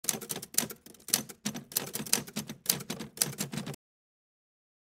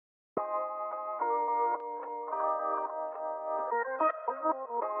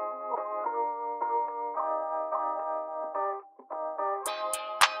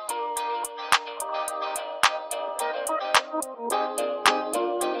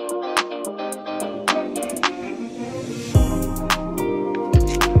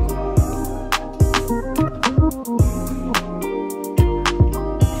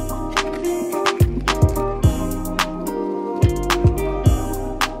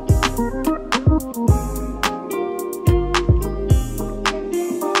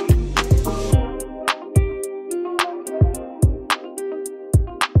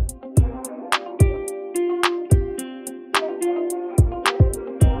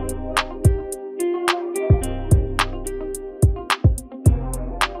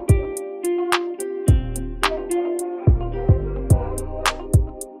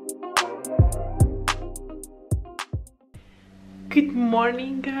Good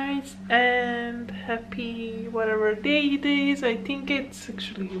morning, guys, and happy whatever day it is. I think it's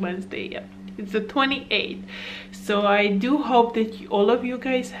actually Wednesday. Yeah, it's the 28th. So I do hope that all of you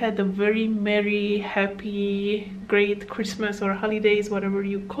guys had a very merry, happy, great Christmas or holidays, whatever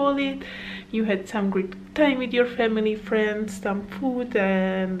you call it. You had some great time with your family, friends, some food,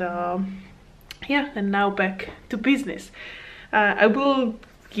 and yeah, and now back to business. I will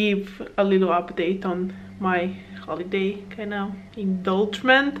give a little update on my holiday kind of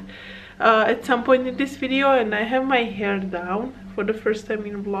indulgement at some point in this video, and I have my hair down for the first time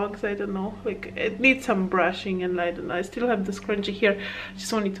in vlogs. I don't know, like it needs some brushing, and I don't know, I still have the scrunchie here.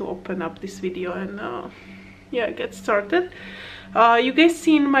 Just wanted to open up this video and yeah, get started. You guys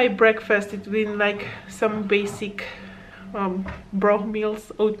seen my breakfast. It's been like some basic brown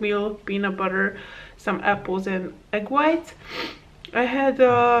meals, oatmeal, peanut butter, some apples and egg whites. I had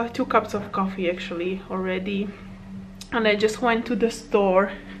 2 cups of coffee actually already, and I just went to the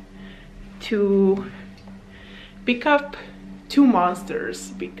store to pick up 2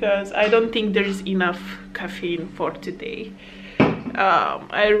 monsters because I don't think there's enough caffeine for today.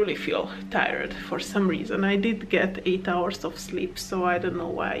 I really feel tired for some reason. I did get 8 hours of sleep, so I don't know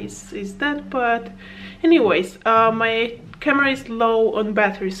why is that, but anyways, my camera is low on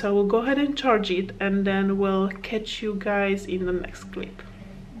battery, so I will go ahead and charge it, and then we'll catch you guys in the next clip.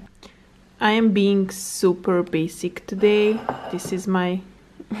 I am being super basic today. This is my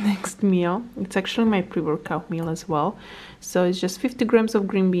next meal. It's actually my pre-workout meal as well. So it's just 50 grams of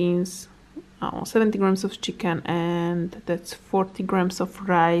green beans, 70 grams of chicken, and that's 40 grams of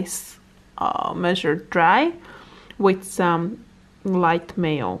rice, measured dry, with some light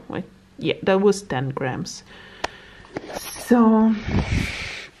mayo. Yeah, that was 10 grams. So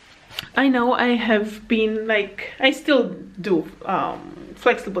I know I have been like, I still do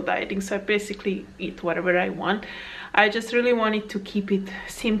flexible dieting, so I basically eat whatever I want. I just really wanted to keep it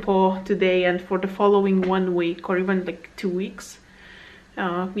simple today and for the following 1 week or even like 2 weeks.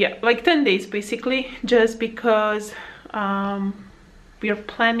 Yeah, like 10 days basically, just because we are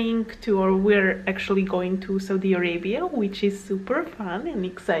planning to, or we're actually going to Saudi Arabia, which is super fun and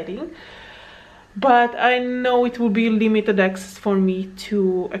exciting. But I know it will be limited access for me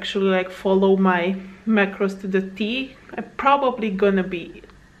to actually like follow my macros to the T. I'm probably gonna be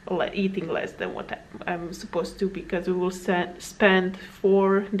eating less than what I'm supposed to, because we will spend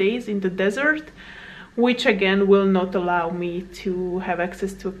 4 days in the desert, which again will not allow me to have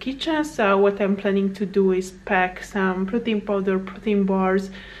access to a kitchen. So what I'm planning to do is pack some protein powder, protein bars,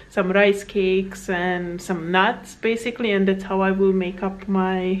 some rice cakes and some nuts basically, and that's how I will make up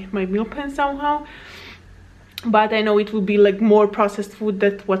my meal plan somehow. But I know it will be like more processed food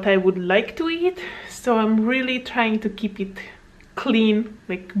than what I would like to eat, so I'm really trying to keep it clean,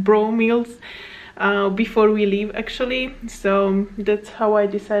 like bro meals, before we leave actually. So that's how I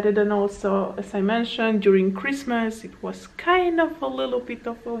decided. And also, as I mentioned, during Christmas it was kind of a little bit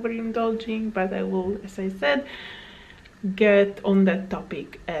of overindulging, but I will, as I said, get on that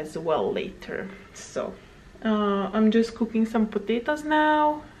topic as well later. So I'm just cooking some potatoes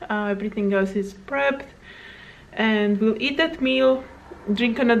now. Everything else is prepped, and we'll eat that meal,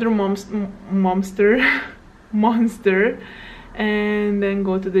 drink another monster and then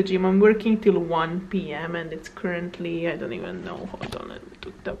go to the gym. I'm working till 1 p.m. and it's currently, I don't even know, hold on, let me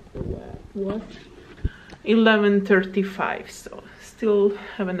look up what, 11:35, so still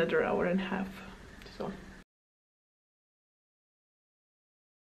have another hour and a half.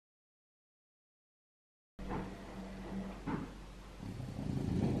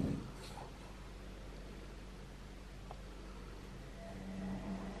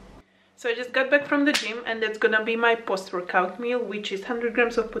 So I just got back from the gym, and that's gonna be my post-workout meal, which is 100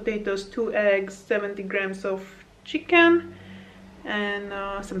 grams of potatoes, 2 eggs, 70 grams of chicken, and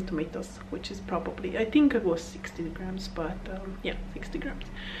some tomatoes, which is probably, I think it was 60 grams, but yeah, 60 grams.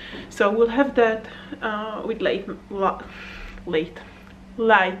 So we'll have that with light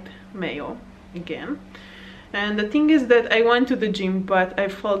mayo again. And the thing is that I went to the gym, but I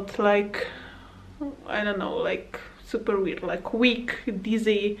felt like, I don't know, like super weird, like weak,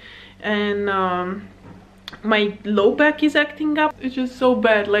 dizzy, and my low back is acting up. It's just so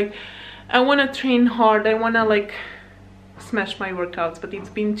bad. Like I want to train hard, I want to like smash my workouts, but it's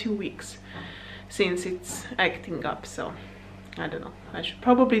been 2 weeks since it's acting up, so I don't know. I should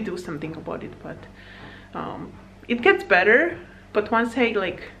probably do something about it, but it gets better. But once I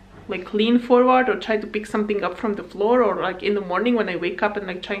like lean forward or try to pick something up from the floor, or like in the morning when I wake up and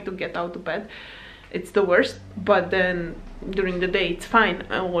like trying to get out of bed, it's the worst. But then during the day it's fine,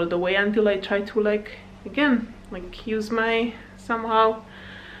 all the way until I try to like again like use my somehow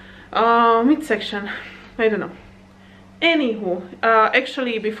midsection. I don't know. Anywho,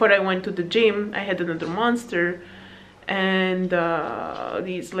 actually before I went to the gym I had another Monster and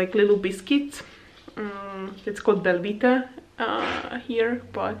these like little biscuits. It's called Belvita here,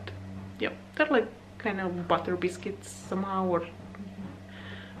 but yeah, they're like kind of butter biscuits somehow, or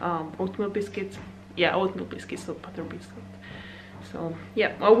oatmeal biscuits. Yeah, oatmeal biscuits, not butter biscuits. So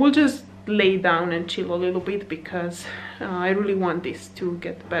yeah, I will just lay down and chill a little bit because I really want this to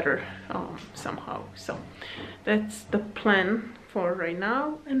get better somehow. So that's the plan for right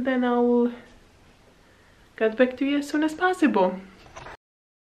now, and then I will get back to you as soon as possible.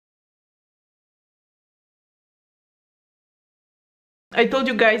 I told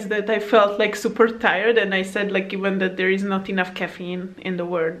you guys that I felt like super tired, and I said like even that there is not enough caffeine in the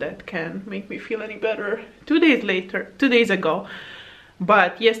world that can make me feel any better 2 days ago.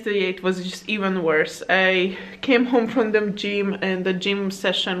 But yesterday it was just even worse. I came home from the gym, and the gym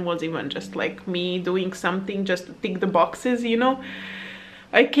session was even just like me doing something just to tick the boxes, you know.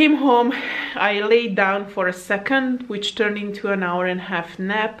 I came home, I laid down for a second, which turned into an 1.5-hour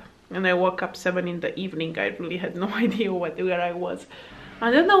nap, and I woke up 7 in the evening. I really had no idea where I was.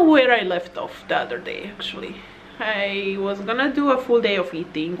 I don't know where I left off the other day actually. I was gonna do a full day of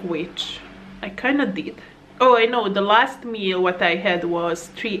eating, which I kind of did. Oh, I know, the last meal what I had was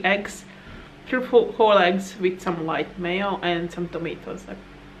 3 eggs, 3 whole eggs with some light mayo and some tomatoes.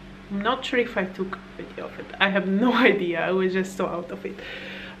 I'm not sure if I took a video of it. I have no idea. I was just so out of it.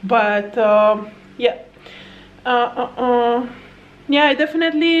 But yeah. Yeah, I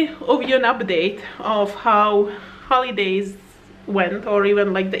definitely owe you an update of how holidays went, or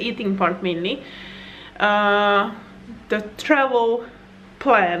even like the eating part mainly. The travel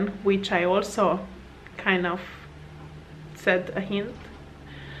plan, which I also kind of said a hint.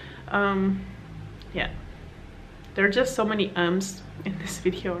 Yeah, there are just so many ums in this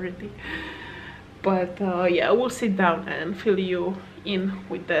video already, but yeah, I will sit down and fill you in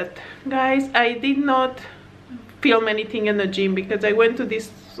with that. Guys, I did not film anything in the gym because I went to this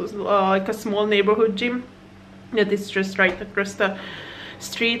like a small neighborhood gym that is just right across the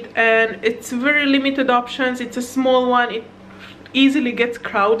street, and it's very limited options. It's a small one. It easily gets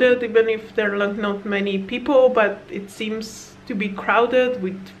crowded even if there are not many people, but it seems to be crowded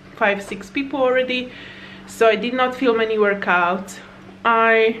with 5-6 people already. So I did not film any workouts.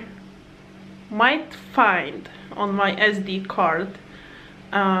 I might find on my SD card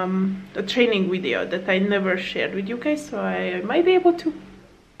a training video that I never shared with you guys, so I might be able to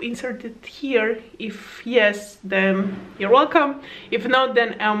insert it here. If yes, then you're welcome. If not,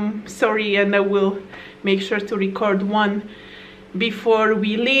 then I'm sorry, and I will make sure to record one before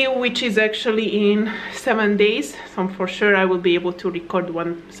we leave, which is actually in 7 days. So for sure I will be able to record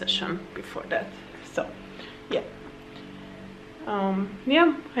one session before that. So yeah,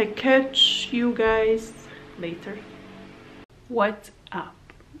 yeah, I catch you guys later. What's up?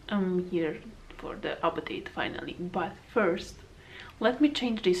 I'm here for the update finally, but first let me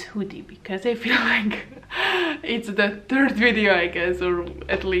change this hoodie because I feel like it's the 3rd video, I guess, or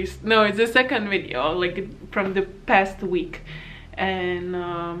at least no, it's the 2nd video like from the past week. And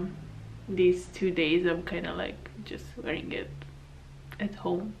these 2 days I'm kind of like just wearing it at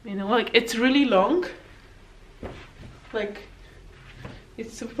home, you know, like it's really long, like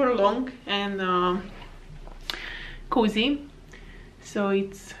it's super long and cozy, so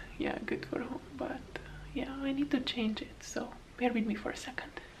it's, yeah, good for home. But yeah, I need to change it, so bear with me for a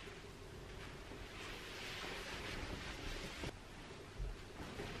second.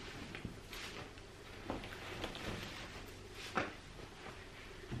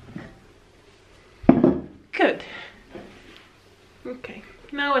 Good. Okay,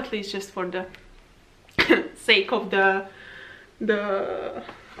 now at least just for the sake of the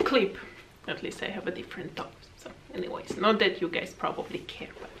clip, at least I have a different top. So anyways, not that you guys probably care,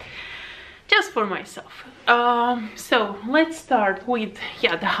 but just for myself. So let's start with,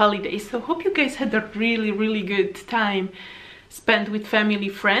 yeah, the holidays. So hope you guys had a really good time spent with family,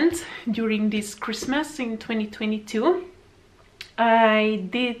 friends during this Christmas in 2022. I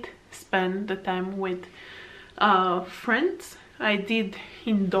did spend the time with friends. I did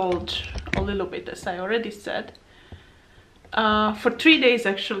indulge a little bit, as I already said. For 3 days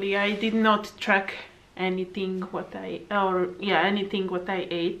actually, I did not track anything what I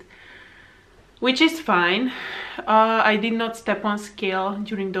ate, which is fine. I did not step on scale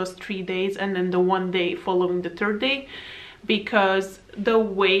during those 3 days and then the 1 day following the 3rd day, because the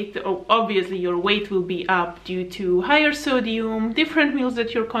weight, obviously your weight will be up due to higher sodium, different meals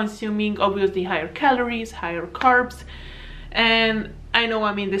that you're consuming, obviously higher calories, higher carbs. And I know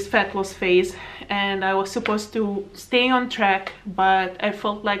I'm in this fat loss phase and I was supposed to stay on track, but I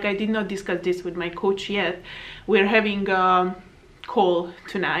felt like I did not discuss this with my coach yet. We're having a call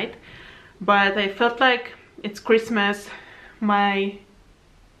tonight, but I felt like it's Christmas, my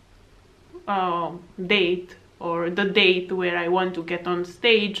date, or the date where I want to get on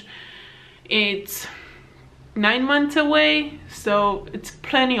stage, it's 9 months away, so it's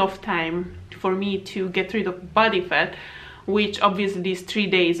plenty of time for me to get rid of body fat, which obviously these 3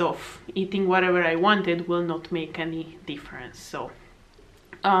 days of eating whatever I wanted will not make any difference. So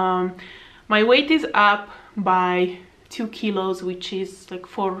my weight is up by 2 kilos, which is like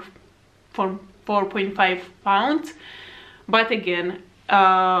 4.5 pounds. But again,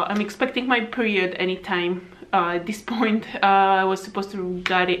 I'm expecting my period anytime. At this point, I was supposed to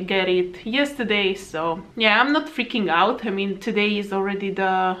get it yesterday, so yeah, I'm not freaking out. I mean, today is already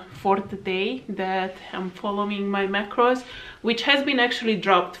the 4th day that I'm following my macros, which has been actually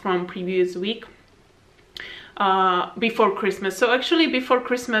dropped from previous week before Christmas. So actually before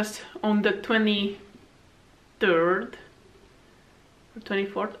Christmas, on the 23rd or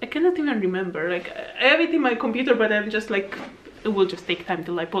 24th, I cannot even remember, like I have it in my computer, but I'm just like, it will just take time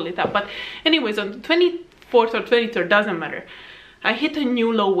till I pull it up. But anyways, on the 24th or 23rd, doesn't matter, I hit a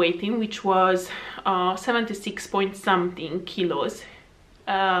new low weighting, which was 76 point something kilos,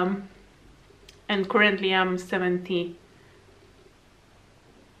 and currently I'm 78.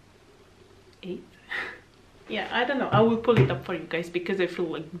 Yeah, I don't know, I will pull it up for you guys because I feel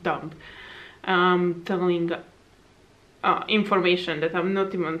like dumb telling information that I'm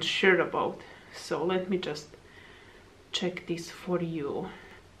not even sure about. So let me just check this for you.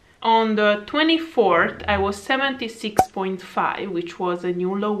 On the 24th, I was 76.5, which was a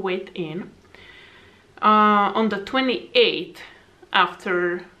new low weight in. On the 28th,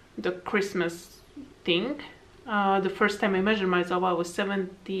 after the Christmas thing, the first time I measured myself, I was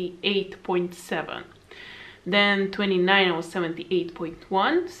 78.7. Then 29, I was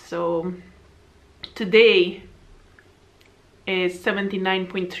 78.1. So today is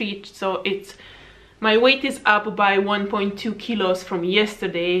 79.3. So it's, my weight is up by 1.2 kilos from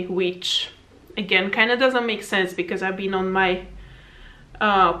yesterday, which again kind of doesn't make sense because I've been on my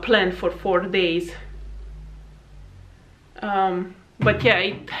plan for 4 days. But yeah,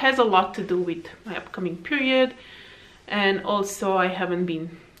 it has a lot to do with my upcoming period, and also I haven't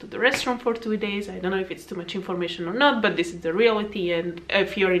been to the restroom for 2 days. I don't know if it's too much information or not, but this is the reality, and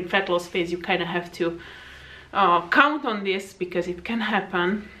if you're in fat loss phase, you kind of have to count on this because it can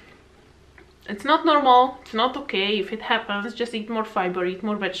happen. It's not normal, it's not okay. If it happens, just eat more fiber, eat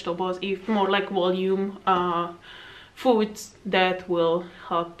more vegetables, eat more like volume foods that will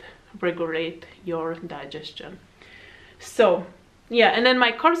help regulate your digestion. So yeah, and then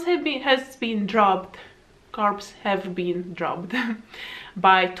my carbs have been dropped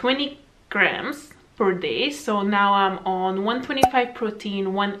by 20 grams per day. So now I'm on 125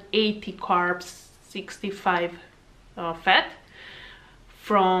 protein, 180 carbs, 65 fat,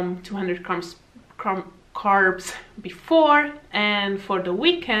 from 200 carbs before. And for the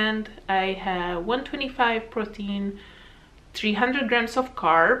weekend, I have 125 protein, 300 grams of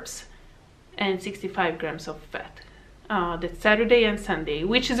carbs, and 65 grams of fat. That's Saturday and Sunday,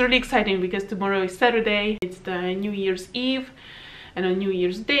 which is really exciting because tomorrow is Saturday, it's the New Year's Eve, and on New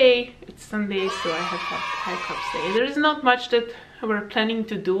Year's Day it's Sunday, so I have a high carbs day. There is not much that we're planning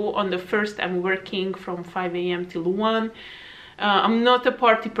to do. On the 1st, I'm working from 5 a.m. till 1. I'm not a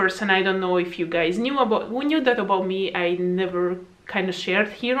party person. I don't know if you guys knew that about me. I never kind of shared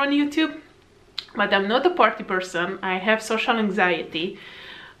here on YouTube, but I'm not a party person. I have social anxiety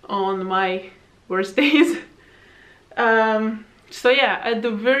on my worst days. So yeah, at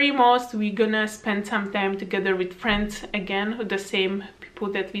the very most, we're gonna spend some time together with friends again, with the same people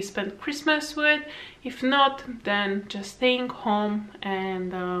that we spent Christmas with. If not, then just staying home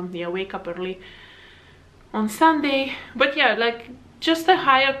and yeah, wake up early on Sunday. But yeah, like just the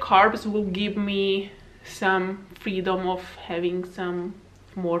higher carbs will give me some freedom of having some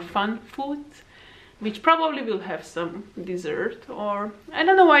more fun foods which probably will have some dessert, or I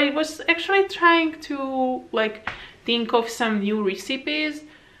don't know. I was actually trying to like think of some new recipes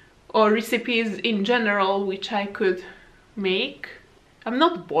or recipes in general which I could make. I'm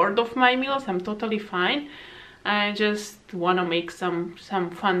not bored of my meals, I'm totally fine. I just want to make some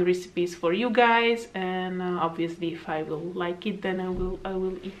fun recipes for you guys, and obviously if I will like it, then I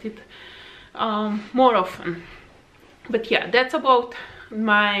will eat it more often. But yeah, that's about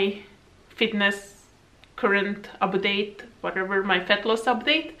my fitness current update, whatever, my fat loss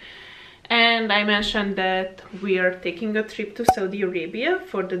update. And I mentioned that we are taking a trip to Saudi Arabia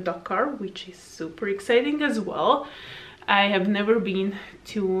for the Dakar, which is super exciting as well. I have never been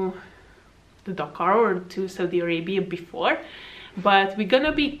to the Dakar or to Saudi Arabia before, but we're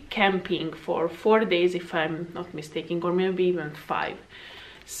gonna be camping for 4 days if I'm not mistaken, or maybe even 5.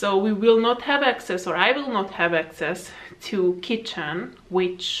 So we will not have access, or I will not have access to kitchen,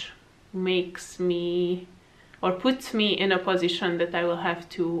 which makes me or puts me in a position that I will have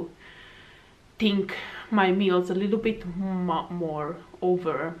to think my meals a little bit more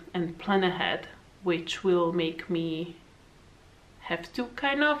over and plan ahead, which will make me have to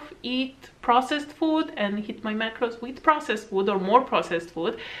kind of eat processed food and hit my macros with processed food or more processed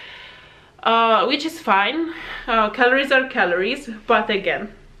food, which is fine. Calories are calories, but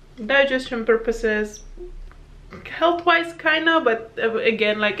again, digestion purposes, health-wise kinda, but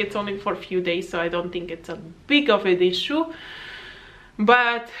again, like, it's only for a few days, so I don't think it's a big of an issue.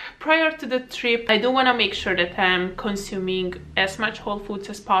 But prior to the trip, I do want to make sure that I'm consuming as much whole foods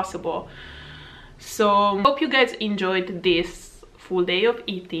as possible. So hope you guys enjoyed this full day of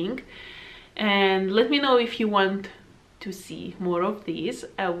eating, and let me know if you want to see more of these.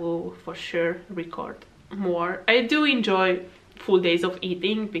 I will for sure record more. I do enjoy full days of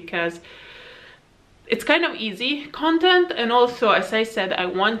eating because it's kind of easy content, and also, as I said, I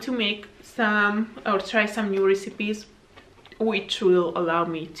want to make some or try some new recipes which will allow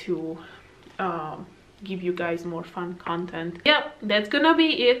me to give you guys more fun content. Yeah, that's gonna be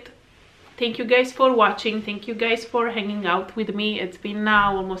it. Thank you guys for watching. Thank you guys for hanging out with me. It's been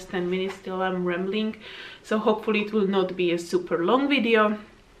now almost 10 minutes, still I'm rambling, so hopefully it will not be a super long video.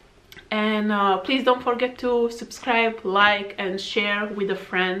 And please don't forget to subscribe, like, and share with a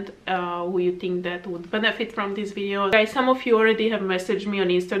friend who you think that would benefit from this video. Guys, some of you already have messaged me on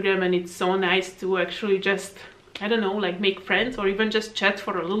Instagram, and it's so nice to actually just, I don't know, like, make friends or even just chat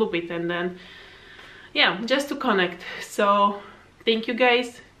for a little bit, and then, yeah, just to connect. So thank you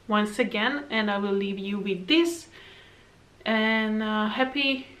guys once again, and I will leave you with this, and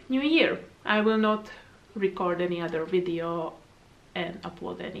Happy New Year. I will not record any other video and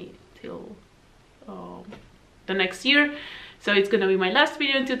upload any till the next year, so it's gonna be my last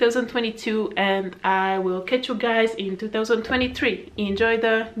video in 2022, and I will catch you guys in 2023. Enjoy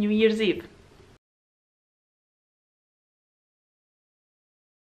the New Year's Eve.